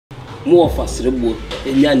mo WOFA serebo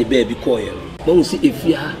enya ne baby koye no mo si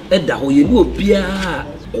efia eda ho ye ni obia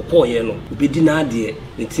okoye no obedi na ade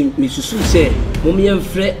nti misusu se mo me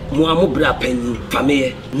yemfre mo amobra panyi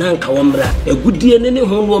FAMEYE na nka wo mra agudie ne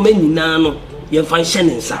ho no manyina no yemfa nhye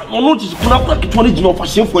ne nsa ono ti kuna kwa kitwa ne gino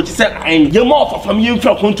fashion ti se an ye ma of FAMEYE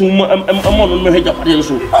mfra kontu mo no me hagya pade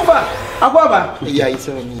so ofa akwaba ya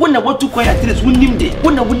ise mi wona watu kwa ya tres wonnim de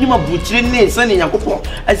wona wonnim abuchire ne se ne yakopon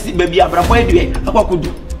asi baby abrafo edue akwakodu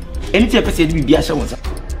eni ti pese de bibia hye wonsa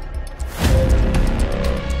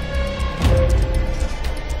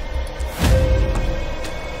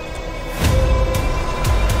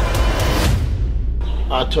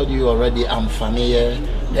I told you already I'm FAMEYE,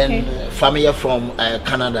 then FAMEYE from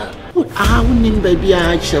Canada. I wouldn't baby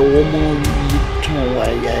I shall woman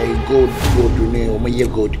gold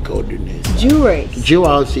jewelry.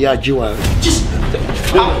 Jewels, yeah, jewels. Just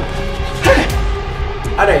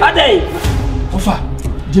Ade Ofa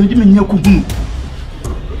Jemdi me nya kugun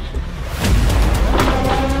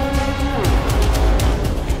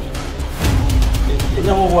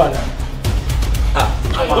enya wo wala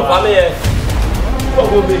FAMEYE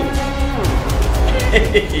go be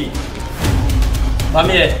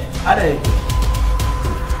FAMEYE Ade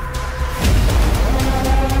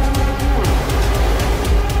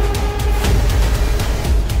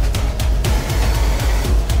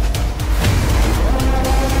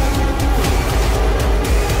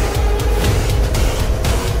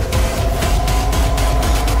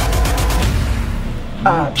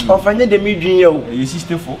ofanye de mi dwin yo your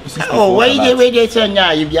sister for oh why they say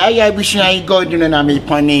nya you be I be sure go do na me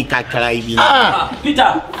pony kakra ibi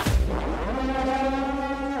Peter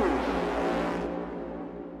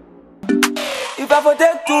if I for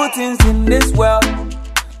take two things in this world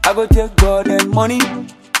I go take God and money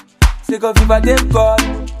sick of if I take God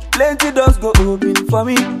plenty doors go open for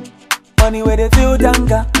me money where they feel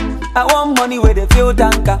tanker I want money where they feel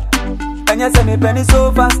tanker can you send me penny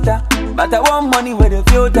so faster but I want money where they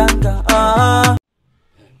feel tanker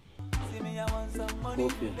see me I want some money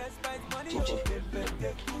despite money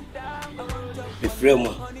the frame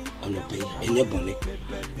on the pay any bonnet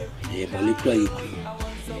e bonnet play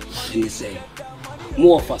you say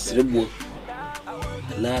mo WOFA serebo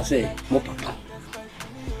na say mo papa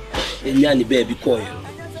enya ne baby koye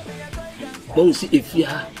mo si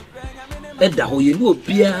efia eda ho ye ni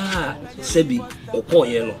obia sebi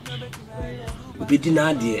okoye no obedi na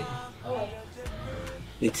ade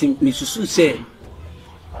nti misusu se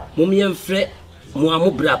mo me yemfre mo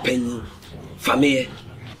amobra panyi FAMEYE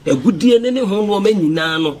agudie ne ho no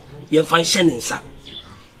manyina no yemfa nhye ne nsa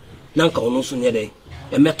na nka ono so nye de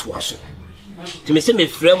emeto aso ti me se me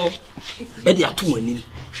frɛ mo e de ato anim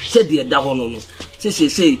se de da ho no no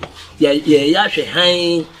se ya hwɛ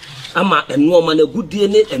han ama enoma na agudie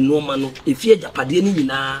ne enoma no efie japade ne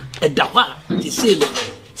nyina e da ho a ti se no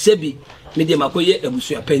se bi me de makoye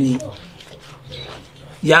abusua panyi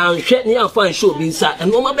ya nhwɛ ne amfa nhye obi nsa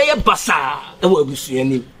enoma be ye basa e wo abusua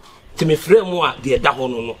nim ti me frɛ mo a de da ho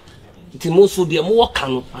no no ti mo so de mo woka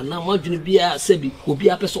no ana mo adwene bia se bi obi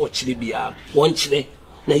apese o kire bia won kire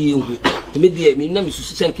na ye hu me de me na me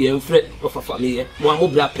susu senke ye mfrɛ WOFA FAMEYE mo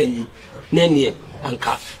amobra panyi na ne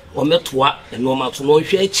anka o metoa enoma to no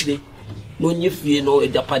hwɛ akire no nyefie no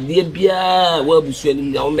ejapade bia wa abusua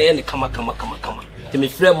nim na o me ne kama ti me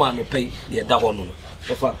frɛ mo anopai ye da ho no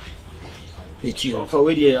WOFA for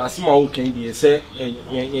we dey asima wo kan dey say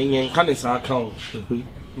yen kan ne sa account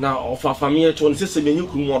na WOFA FAMEYE to nse se menyi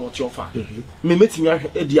kuru mo no ti ofa me metimi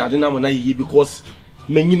ahwe edi ade na mo na yi because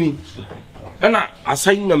menyini na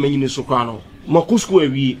asan na menyini so kwa no makusku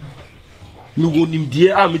awie no wonim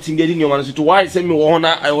die a metingedi nyoma no to why say me wo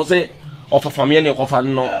na I was say WOFA FAMEYE ne kofa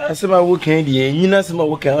no asema wo kan die nyina asema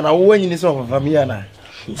wo kan na wo nyini so WOFA FAMEYE na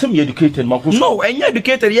some educated makusku no enya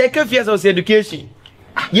educated ye ka fia so education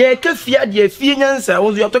ye ka fia de fie nyansa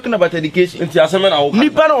wo you are talking about education nti asema na wo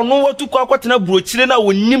nipa na ono watu kwa kwatena burochire na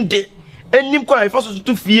wonim de enim kwa ifa so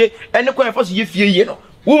to fie ene kwa ifa so ye fie ye no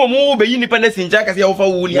wo mo be yi nipa na sinja ka se WOFA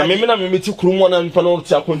wo ni ya me na me ti kuru mo na nipa no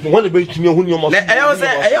ti akontu won be tumi hu nyoma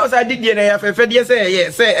eyo say didie na ya fefe de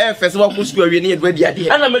say first wa ku school awie ne do adi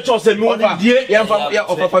ade ana me cho say me won die ya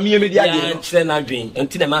WOFA FAMEYE me di ade kire na dwen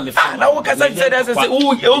enti na ma me fa na wo kasa say that say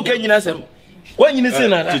o ka nyina sem wa nyina sin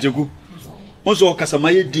na Tejegu Mozo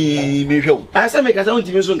kasama ye di me hwe asa me kasa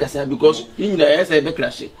untimi so nkasa because nyina ya say be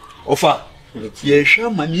crash WOFA ye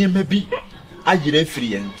hwa maniema bi agire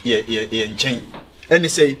firi ye nchen eni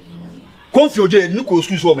say confioje ni ko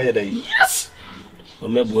school so me ye dan yes o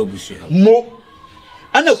mebu abusua mo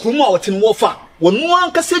ana kurumu a wotin WOFA wonu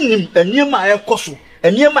ankasa nim eniema a ekoso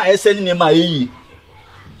eniema a ese eniema a yi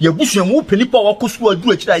ye busua mu penipa wa ko school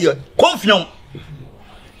adu akira ye confion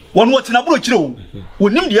One what na bro chiro.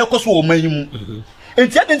 Wonim de yakoso wo manyimu.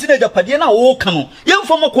 Enti adenti na japade na wo ka no.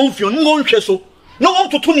 Yemfa mo confusion no nhwe so. No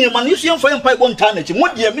want to tune him and you see him for him pipe one time.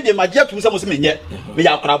 What dear me, my dear to some men, we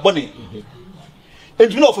are crabonny.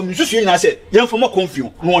 And you know from musician, I said, young for more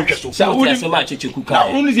confusion. No one just so much.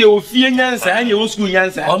 Only the fear answer and your school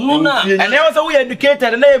answer. And there was a way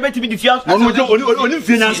educated and they better be the fiance. Only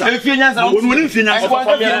finance, only finance,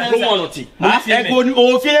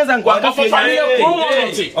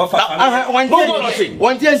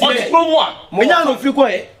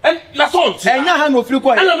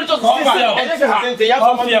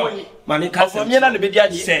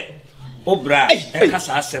 Obra,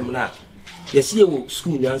 Casa Semna. Yes, you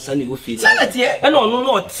school answer you feel. And no,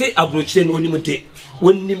 not say a brochure no limit.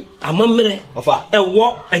 When a mamre of a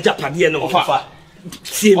walk a Japadian of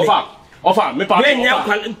see offer me pa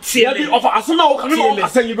see offer as now can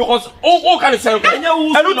say you because all can say I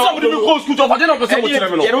don't somebody go school to offer them person you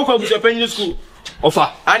don't go to school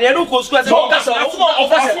offer and you don't go school as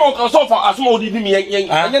offer as more di me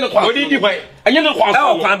yen no kwa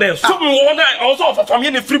so me wona also offer from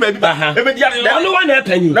you free baby e be dia no one help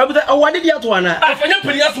you na but what did you to ana afanya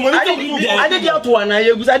peli aso mo I did you to ana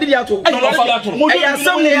you I did you to e ya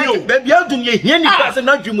some you baby adum ye hia ni person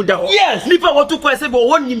na dwum da ho nipa wo to kwa say bo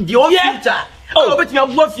wonim di o future oh bet me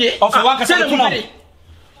abu afie offer one kasa to na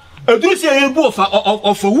Eduru si ye bu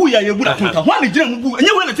of wu ya ye bu da tonta ho ani gina mu bu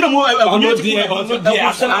enye we na tira mu ono die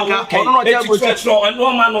asana ono dia go tro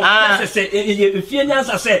no ma no se ye fie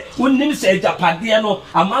nyansa se wonnim se japade no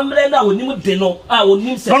amamre na wonnim de no a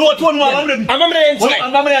wonnim se no to no amamre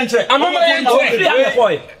enche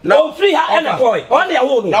boy no free ha and boy on dia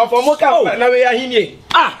wo no na for mo ka na we ya hinie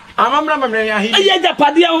amamre ya hinie aye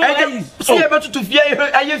japade ho se ye betutu fie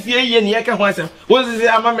aye fie ye ne ye ka ho asem wo se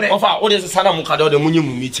amamre ofa wo de se sana mu ka de munyi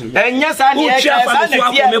mu meeting enya sa ne e ka sa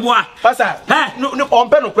na fie pasa no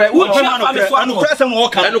ompe no kra wo anu kra se mo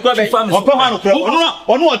ka anu kra be ompe ha no kra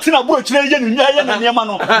ono o tina bro kire ye ni ya na niam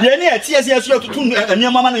no ye ne e tie se so tutu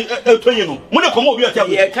niam ma na etoye no mo de komo obi atia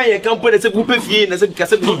ye kan po de se bu pe fie na se ka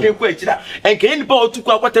se bu pe ko akira en ke ni pa o tu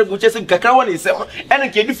ko akwata bu che se kakra wo ne se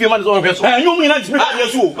en ke du fie ma so hwe so enyu mi na jimi ha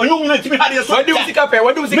de so enyu mi na jimi ha de so wadi usika pe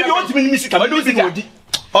wadi mi misika wadi usika wadi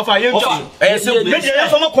ofa ye njo se me ye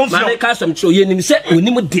so mo confuse ma ka sam tro ye ni se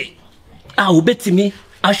onim de obetimi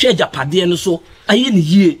ahwe japade no so aye ne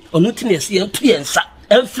yie ono ti na se yentu yensa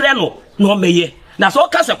enfre no no meye na so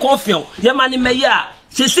ka se confuse ye ma ne meye a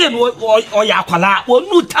sese no o ya kwala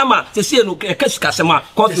onu tama sese no ka sika ma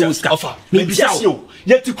confuse sika ofa me bi sio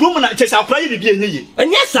ye ti krum na che sa kwala ye bi enye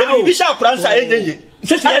enye sa o bi sha kwala nsa enye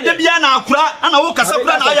sese ye bia na akura ana wo kasa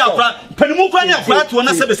kwala na aya akura panimu kwa na akura to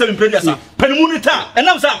na sebe mpredua sa panimu ni ta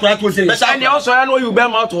enam sa akura to se be sha ne o so ya no you be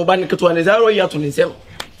ma to ba ne keto ne za ro ya to ne nsem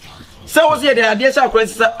se wo se de ade sha akura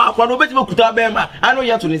se akura no beti kuta be ma ano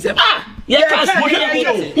ya to ne nsem ye ka mo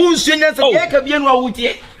unsu nya se ye ka bia no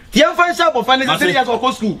awutie tie fa sha bo fa ne se ya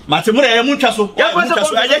ko school mate mo ya mu twa so ya fa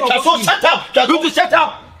so ya twa so shut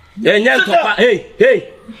up ye nya to pa hey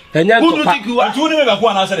enya to pa atu ni me ba ko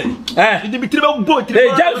ana se de de bitire ba bo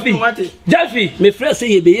tire Jalfi me friend say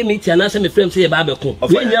ye be ye meet ana se me friend say ye ba be ko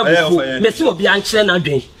we nya bu me se obi an kire na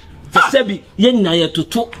dwen se bi ye nyina ye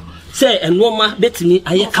toto se enoma betimi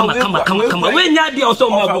aye kama we nya de o so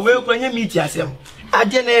ma bu we ko nya meet asem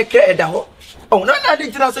ade na ye kre da ho oh na na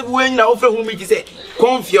de tira se we nyina o fre hu meet se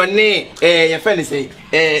confuse ne ye fe ne say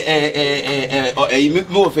me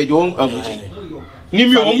o fe jo abuji ni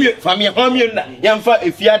mi o mi famia famia na yamfa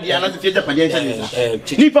efiade ana se fie japade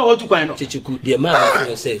nche ni pa wotu kwan no checheku de ma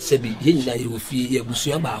se bi ye nyina ye ofie ye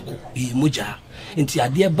busua baako ye moja nti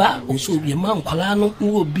ade ba o so ye ma nkwala no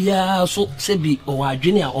wo bia so se bi o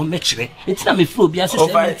wadwene a o mekire nti na me fro bia se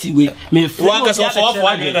nti we me fro aka so fo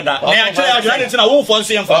wadwene da na ya kire adwene nti na wo fo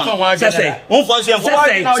nso yemfa se wo fo nso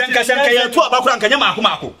yemfa senka ye to abakura nka nyama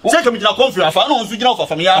akoma se ka mi dina confuse afa na nso gina ofa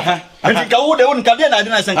famia nti ka wo de wo nka bia na ade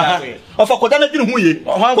na senka ofa koda na dinu huye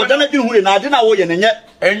koda na dinu huye na ade na wo ye nenye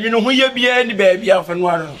enwinu huye bia ni ba bia fa no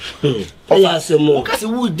aro ya se mo o ka se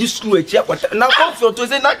wo di school echi akwata na confuse to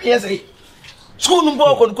se na bia se school no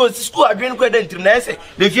bo ko school adwen ko da ntrim na ese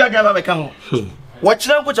le fi adwa ba be ka ho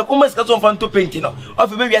wachira ko cha kuma sika so fanto paint no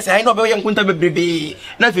ofe be wiase hai no be yankunta bebrebe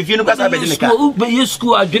na fefie no kasa be de ka be ye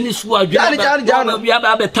school adwen no bia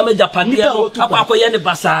ba be tama japade no akwa ye ne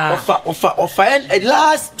basa ofa and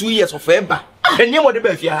last 2 years of eba eni mo de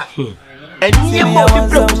be fia eni mo de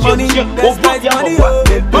money of money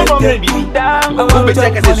mama baby o be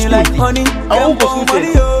take as like honey I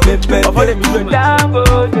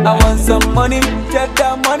want some money check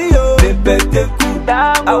that money oh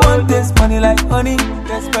I want this money like honey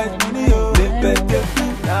respect money oh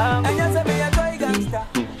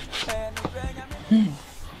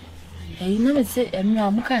Hey, never say, I'm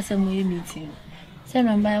not muka some way meeting. Send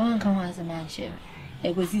on by one come as a man share.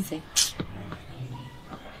 It was easy.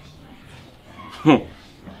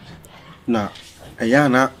 Na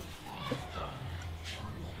ayana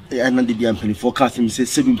ayana de bia mpani forecast me say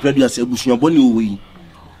 7 previous abusua boni owi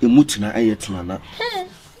emutina ayetena na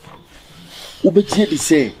obetie de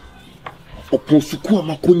say oponsuku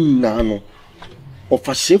amakonyina no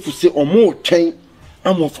ofa shefu say omo twen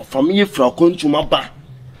amo fa family fra kontuma ba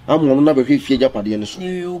amo no na be hwefie japade ne so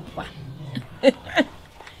yopa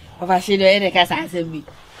ofa she do ene kasa asemi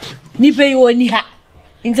ni pe yo ni ha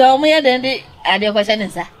nti omo ye den de ade ko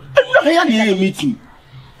nsa na ya meeting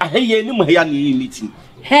aheye ni mo ya ni meeting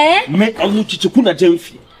he me onu chichiku na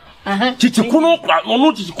jamfi chichiku no kwa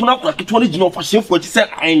onu chichiku na kwa kitwa ni gina ofa shefu ati say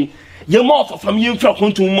an ye ma ofa family fra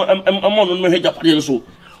kontuma amo no hwe japade ne so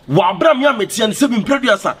wa abram ya metia ne 7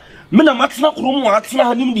 producer me na matena krom wa atena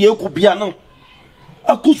hanim de ekobia no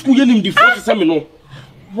akusku ye nim di 47 me no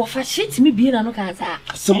WOFA shit me bi na no kan sa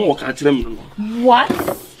asem wo ka kire me no what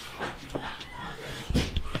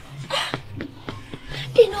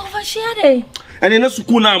WOFA share ene na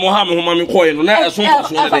suku na mo ha me ho ma me koye no na eso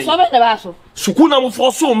faso na dey so be na ba so suku na mo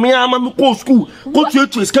foso me ama me ko school ko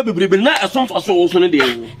tuetu ska bebrebe na eso faso wo so ne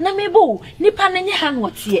dey na me bo nipa na nye ha no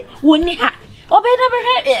tie woni ha obeda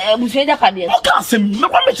be busuya japade o ka sem me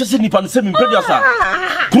kwa me chese nipa no se me pedia sa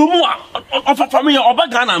kromu ofa family oba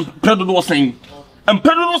Ghana pedo do sen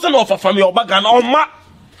empedo do se na ofa family oba Ghana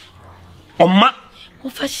oma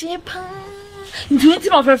WOFA shepa nti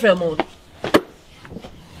no ofefre mo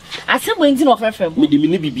asembo nti no ofefre mo me di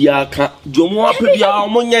me bibia ka jomo apebia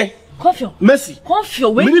omonye confio Messi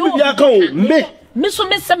confio we me ni bibia ka o me so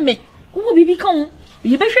me se me wo bibi ka o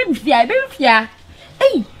ye be hwe bifia be bifia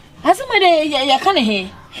ei asembo de ya ka ne he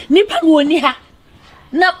nipa no ni ha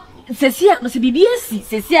na sesia no se bibi esi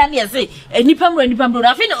sesia na yese nipa mro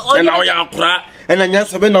afi na o ya akura na nya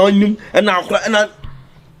sebe na onim na akura na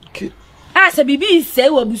se bibi se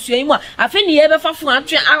wo busuan mu afi ne ye be fa fu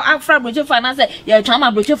atwe afra broche fa na se ye twa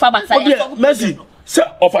ma broche fa bansa ye Messi se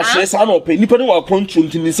ofa share sa na ope nipa ne wa control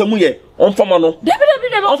nti ne samu ye onfama no debi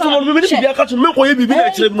onfama no me bibi aka to me ko ye bibi na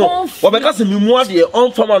kire no wo be ka se me mu ade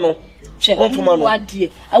onfama no onfama no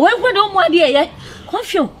ade awen kwa do mu ade ye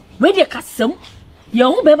confio we de kasam ye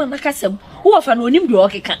hu be ma na kasam wo fa no onim de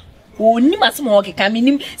okeka onim asem okeka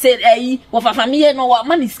minim se WOFA family no wa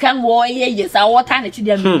man scan wo ye sa water na chi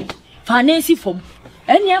dia mi fanesi fom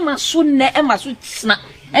ene ama so ne ema so tsna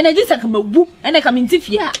ene ji saka mabu ene ka minti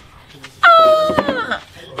fia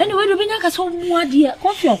ene we do benya ka so mu ade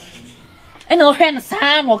confio ene o hwe na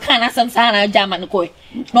sa no kan asem sa na jama ne koy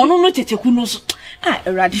no no teteku no so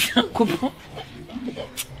erade kopo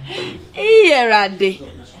erade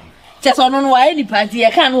cheso no wa eni party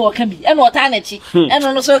e kan no ka bi ene o ta na chi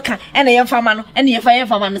ene no so ka ene ye fama no ene ye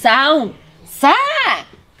fama no sa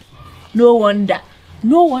no wonder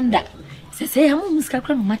say amu muska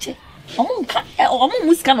kra no mache omu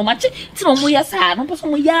muska no mache ti no mu ya sa no poso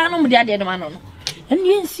mu ya no mu de ade no ma no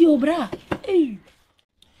enu ensi obra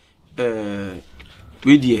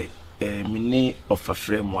we die me ne ofa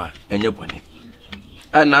frame wa enye bone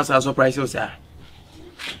na sa surprise o sa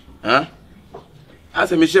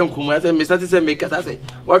ase me hye nkomu ase me start say me kasa say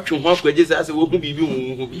watwe ho akwaje say ase wo hu bibi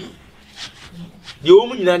hu bi de o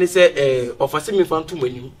mu nyina ne say ofa se me fanto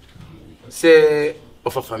mani say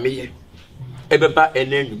WOFA FAMEYE ebeba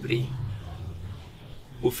enenwubre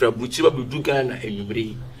ofra buchi ba bedu Ghana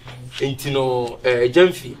enwubre enti no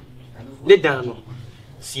jamfi ne dan no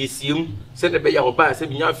siesiem se de be ya oba se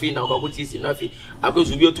binya afi na ko tisi na afi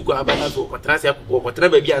akozu bi otuko abana so kotra se kotra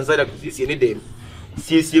ba bi anza da tisi ne dem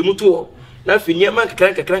siesiem to na afi ne man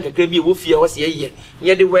kakran bi wo fia wo se ye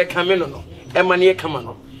ne de we kame no ema ne kama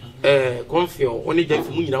no confio oni jamfi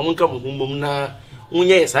mu nyina won ka mo mum na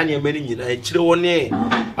unye esa ne mani nyina kire woni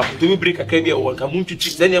apotomi break aka bia wo ka muntwitwi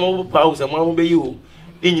se ne mo pause mo be yi o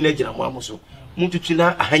nyina gira mo amoso muntwitwi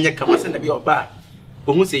na ahanya kama se na bia oba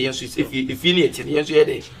ohun se yenso efi ne eti yenso ye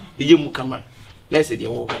de eye mu kama na se de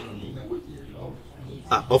wo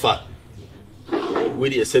WOFA we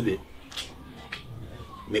dey sebe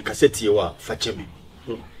me cassette wa facheme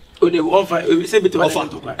o de WOFA se bitu WOFA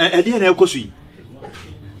e de na ekosu yi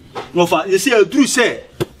WOFA ye se aduru se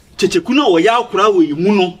chechekuna wo ya akura wo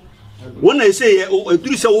yimu no wona ese ye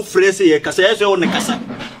aduru se wo frɛ se ye kasa ye se wo ne kasa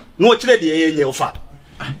no wo kire de ye nye WOFA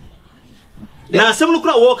na asem no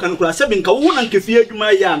kura wo kan kura se bi nka wo na nkefie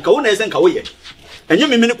adwuma ya nka wo na ese nka wo ye enye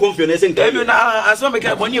me ne confio ese nka ebi na asem me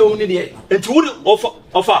ka boni o ni de enti wo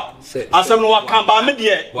WOFA asem no wa kan ba me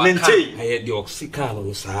de ne ntei aye de oxycan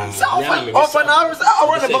no sa WOFA na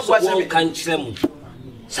awro ne ba kwa se kan kire mu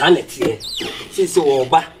sa na tie sisi wo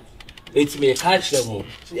ba It's me catch them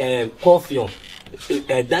coffee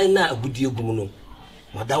diner agudie gum no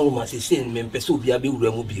madam woman say me pese obi abi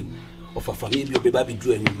wura mu bi of a family bi obi ba bi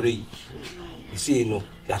dru anwure yi say no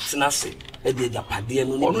yatsena se e de japade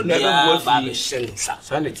no ne bia ba be shensa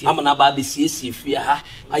amana ba be siesie fie ha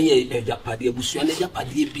aye japade abusua ne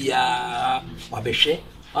japade bia wa be hwe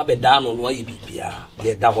wa be da no no aye bibia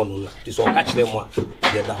de da ho no na ti so catch them a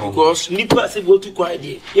de da ho because nipa say go to quiet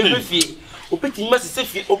there e fie opeti ma se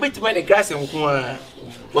fie opeti ma the grass nko a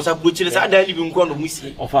was a butcher sa da ni bi nko no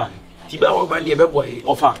musi ofa ti ba wo ba de be boy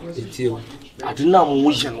ofa eti adena mo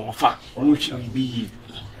wo je no ofa mo chi bi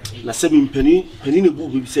na se mpani ne bu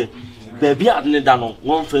bi se baby adene da no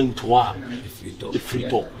won fa nto a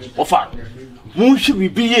frito ofa mo chi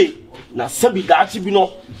bi ye na se bi da chi bi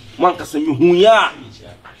no man ka se mi hu ya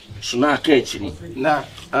so na ka echi na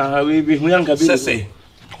we bi hu ya nka bi sese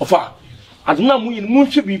ofa adena mo yin mo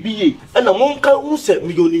chi bi ye na mo nka hu se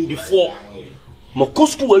million before mo ko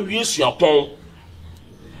school awie suapon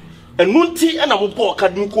enunti na mo bo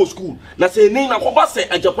academy ko school na se ni na ko ba se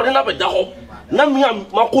ajapore na be da ho na me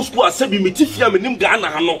ma ko school asabi metifia menim Ghana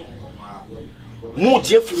ha no mo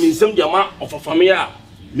tie fimi nsem dia ma of FAMEYE a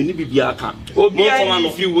meni bibia aka obi a no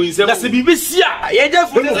fi wo nsem na se bibi sia ye ja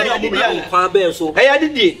fu se ya bibia kwa be so e ya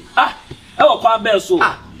didi e wo kwa be so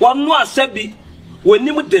wonu asabi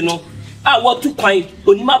wonim de no wotu kwan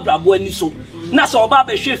onima brabo ani so na so oba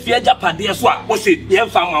be hwe fie japade so a wo se ye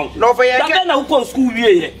mfa ma wo no fa ye da na wo kon school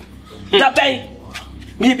wie ye da ben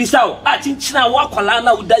mi bisao chinchina wa kwala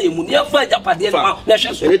na uda yemu ne fa japade na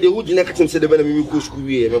hwe so e de wo gina katem se de be na mi ko school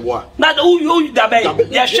wie me bo a na da wo da ben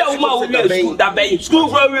ye hwe wo ma wo school da ben school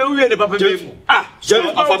for we ne papa be je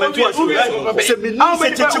afamentu asu se mi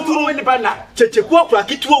se chechekuru ni bana checheku akura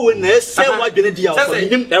kituo we na ese wa dwene dia o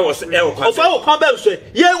nim e wo o fa wo kwa be so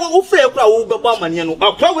ye wo frɛ akura wo be ba amane no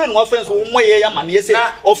akura we no offense wo moye ya amane se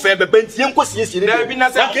o fa be bantie nkosiesie na bi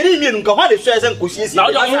na se keri mi nka ho de so se nkosiesie na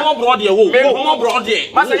wo bro de wo wo bro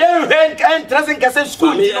de masa ye en trasin ka se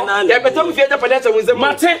school ye betam fi japade se wo nzem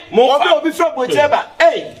mate mo obi frɛ bo cheba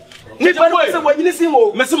ni pa no se wo nyini si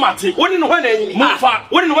mo mese mate woni no ho na enyi mfa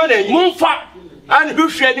woni no ho na enyi mfa and who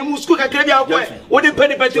share the school can carry out what the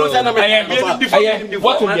penny petros and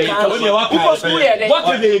what will they what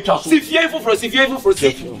will they trust si fearful for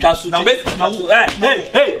trust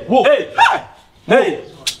hey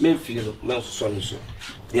me feel me so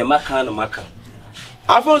the maka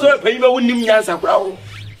I feel so pay me wonnim nyansa kra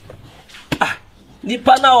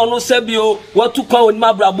nipa na ono sebio watu kwa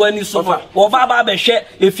onima brabo ani so wo ba be hwe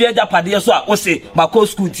efie japade so a wo se bako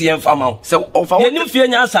school tie mfama se ofa ye nim fie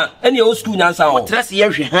nyansa ene o school nyansa ho trust ye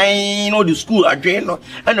hwe han no the school adwen no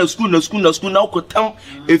na school na ukotam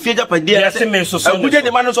efie japade ya se me so aguje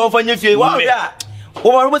de man so ofa nya fie wa ya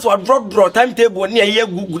o ma so draw timetable ne ye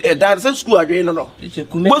good that say school adwen no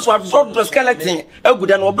bo so draw skeleton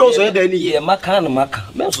aguda no obo so ye da ni ye maka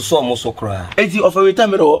me so mo so kra eti ofa we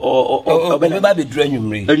time o be ba be dru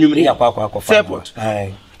anwumre ya kwa support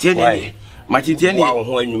tie ne ma tie ne wa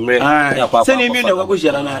ho anwumre ya kwa se ne mi ne kwa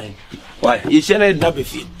share na why ye share na da be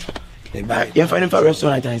fi e ba ye fa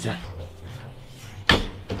restaurant answer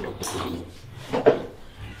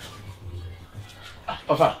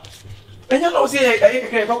ofa enya no say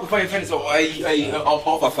I go for friends so I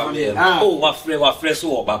of FAMEYE oh wa frɛ so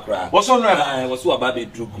wo ba kra wo so no eba wo so wa ba be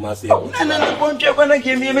dru kuma se na ko ntwe kwa na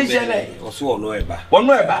ke mi me share wo so no eba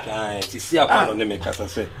ti si akwa no ne me kasa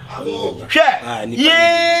se hwe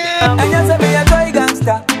yeah enya say me a toy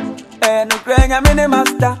gangster no krenya me ne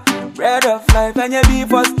master bread of life and you be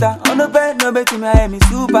foster on the bed no bet me I am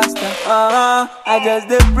superstar I just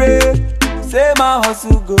dey pray say my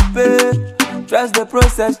hustle go pay trust the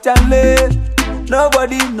process Charlie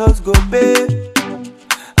nobody knows go pay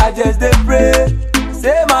I just dey pray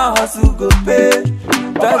say my hustle go pay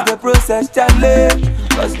trust the process Charlie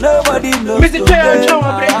cause nobody knows go pay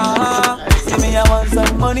see me I want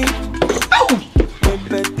some money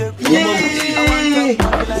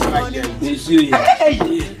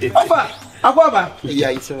Akwaba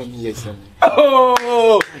Yes, yes.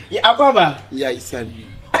 oh yeah akwaba Yes,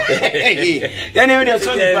 yani we dey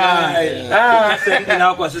so ba send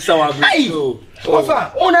na kwa sisa wa bro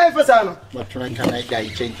ofa una efesa no but try can I die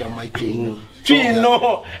change my train. twin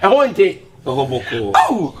no e ho nte boko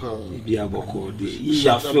bia boko de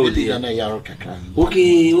ya feel de na yaro kaka.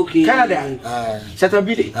 okay Canada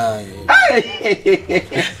Satabili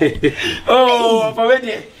oh for we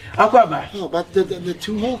dey akwaba Oh, but the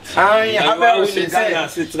too hot. ya ba we say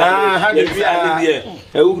ha de bia de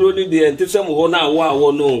e ugro ni de ntse mo ho na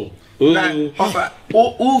wo no ofa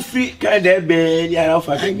o free Canada be ya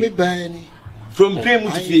ofa I me ban from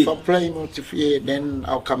Plymouth to from Plymouth to Fear, then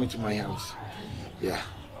I'll come into my house. Yeah.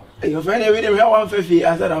 Your friend every day we have 150.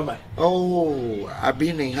 I said, "Oh, Oh, I've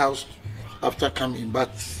been in house after coming,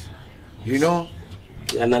 but you know,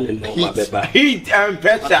 heat and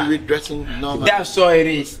pressure. we're dressing normal. That's all it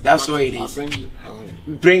is. That's all it is.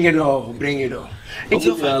 Bring it all. Bring it all. It's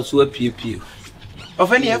your friend. so piu.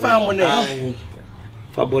 Of any ever money.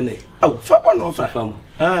 Fabone. Oh, Fabone. Fam.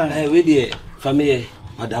 We dey family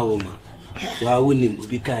madawoma. Wa wonim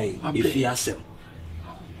obi kai efi asem.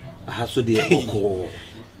 Aha so dey okọ.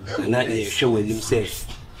 Na e hwe wanim say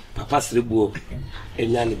papa srebuo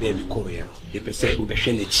enya ne be ko ye. Ye pese wo be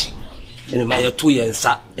hwe n'echi. Ene ma ye to ye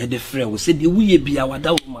nsa e de frɛ wo se de wuye bia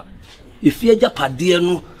wadawoma. Efi agapade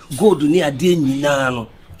no gold ni ade nyina no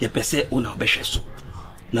ye pese wo na be hwe so.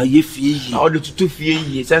 Na ye fie yi. All the tutu fie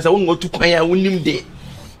yi. Say won go to kwan ya wonim de.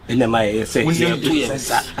 Ene ma ye say wonim de.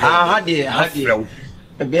 Ha de.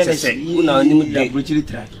 Be na say una wonim de. Bruchiri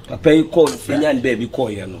try. Papa yi call enya ne be call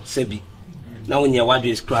ye no sebi. Na wonya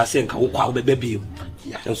wadwe scratch say nka wo kwa wo be bio.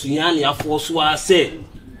 Nso nya ne afo so a say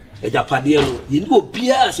ejapade no ye ni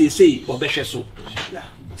obia say wo be hwe so.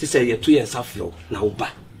 Ti say ye to ye saflo na wo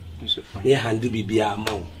ba. Ye hande bibia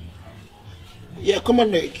ma wo. Yeah, come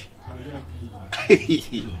on, Nick.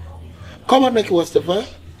 Come on, Nick, what's the fun?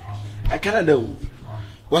 I cannot know.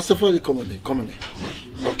 What's the fun? Come on, Nick.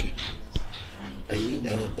 Okay.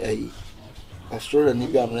 Australia,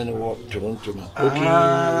 maybe I'm going to walk Toronto now. Okay.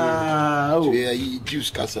 So, yeah, juice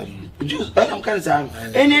casa. Juice, I'm kind of sad.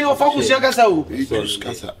 And you know, focus your casa. Juice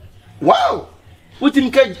casa. Wow. What in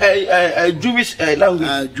Jewish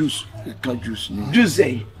language? Juice. It can't juice. Juice,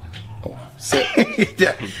 say.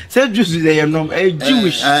 Say juice is a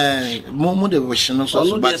Jewish. More the version of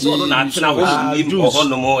but it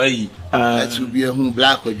will be a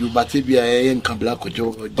black or you, but it be a black or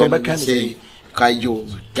Joe. Don't say. Kaijo,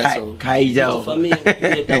 Kaijo. For me,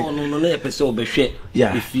 no episode be share.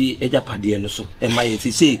 Yeah, if we ejapade no so. E ma yeti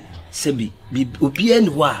say sebi bi obi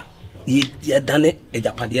anwa ye dane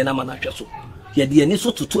ejapade na ma na hwe so. Ye de ani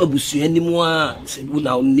so toto abusua anim a sebi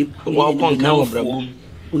una onim na obrabom.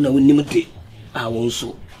 Una onim de a won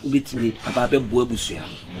so obetimi aba be bo abusua.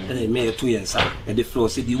 E me ye to ye nsa. E de flow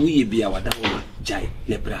say di wuye bia wada wo jai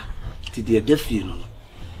lebra. Ti de defie no.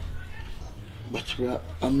 But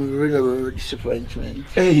I'm really disappointed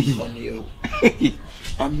on you.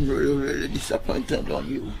 I'm really disappointed on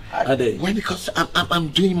you. Why? Because I'm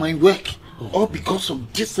doing my work. All because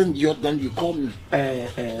of this and the other you call me.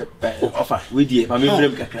 Offer. We did. I'm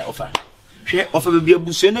in offer. Share offer be a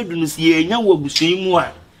busena do see nya wo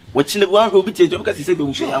busuimu watching the one who be because he said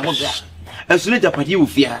we should have as soon as Japadi will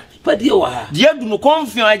fear. Padia wa. Dia do no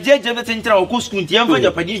confio a judge everything tra o school ti amfa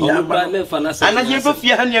Japadi nya. And I never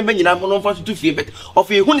fear han ya menina mo no fa to fear but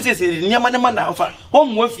of you who says nyama na na offer.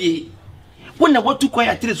 Home wo fie. Wona watu kwa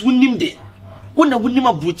ya tres wonnim de. Wona wonnim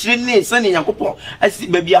abuchire ne sane yakopon asi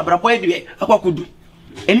baby abrabo edwe akwakodu.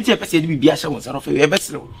 Eni ti pese de bibia hye won sarofa e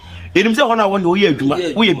besrew. Enim se hona won wo ye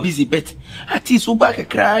adwuma wo ye busy bet. Ati so ba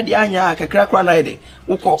kakra de anya kakra kwa na ide.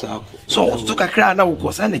 Wukọ. So so kakra na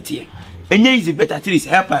wukọ sanete. Enye easy bet at least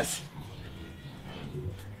help us.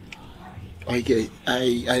 Okay,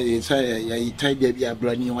 I tried to be a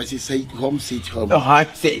brand new. I say home seat home. Oh, I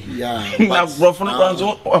say yeah. Now, bro, from the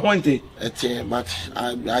I want it. But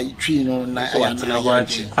I treat no.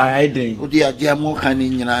 I did. Oh dear, more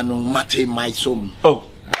canning, no matter my son. Oh.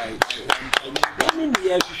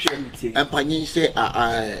 And Pani say,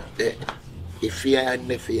 if you are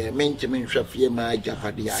never maintenance of your my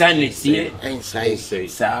Japadi, Sanity, and say,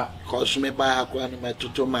 sir, cause me by a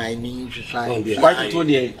quantum to my knees. Why to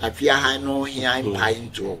the I fear I know here I'm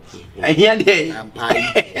pine to. I hear they I'm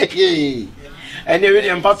pine. And they really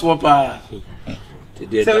impart wapa.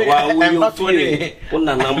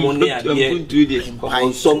 Una na moni ade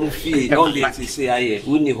on some fee all the say aye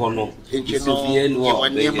uni hono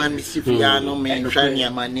no man sifia no me try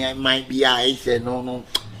man might be I say no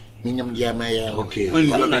minimum jamaya okay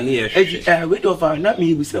na near wait over na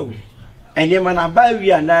me be so and then man buy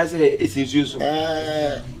we and I say it's use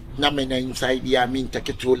na me inside I mean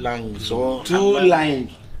take 2 lines so 2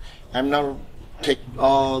 lines I'm not take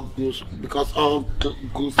all goose because all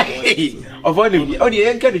goose of all the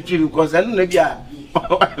anchor the tree because I don't know bia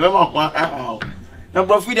na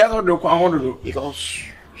profit that all the kwon because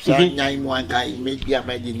so nyai one guy make be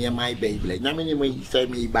my near my baby na me me say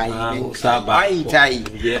me buy me buy tie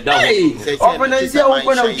hey open and say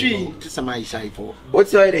open a tree this is my side for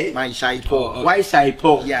what's your day my side for why side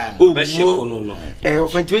for yeah no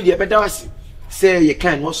open to the better say you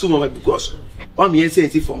can also because one me say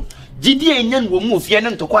it from Gidi enyan wo mu fie ne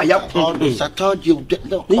ntokwa ya ko Saturday you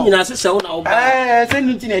ni nyina se wo na wo ba say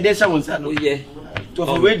nti na dey say won sa no ye to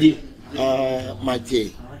for we di my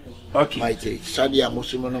day Okay. My tea. Sadia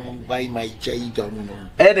Muslim buy my chai done.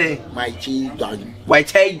 Eddie. My chai done. White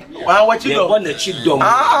chai. What you want the chip done?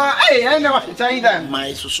 Hey, I know what chai done.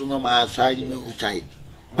 My Susuma side no chai.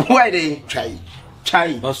 Why they Chai.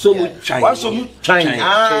 Chai. So much chai. What's so much chai?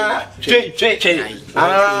 Chai.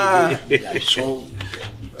 So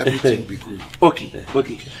everything be good. Okay.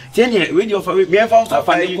 Then when you for me found to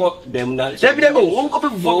find them now. Definitely go. One copy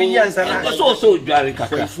for me and so dry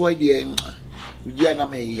kaka. For the Diana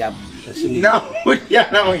may yam. Now,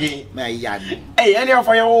 now he. My yam. Hey, any of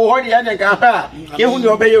your old and you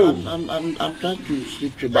obey you. I'm trying to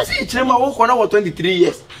sleep to That's it. I'm over 23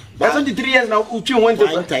 years. That's 23 years now. Uchi went to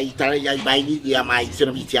I buy the my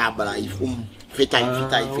cinema, but I fit time.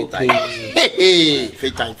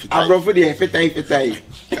 I'm from the fit time.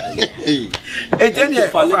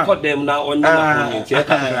 Them now on I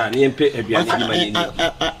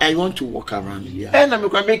want to walk around here. And I'm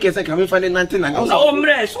going to make a coming find 19.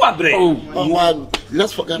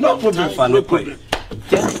 Let's forget. No problem. No problem.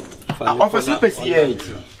 Officer here.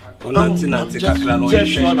 On kakra no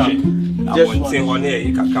just on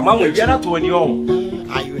here come on we na to oni o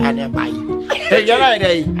I buy. Hey, you're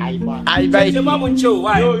right. I buy. Mama nche o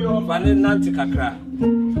why? Yo, kakra.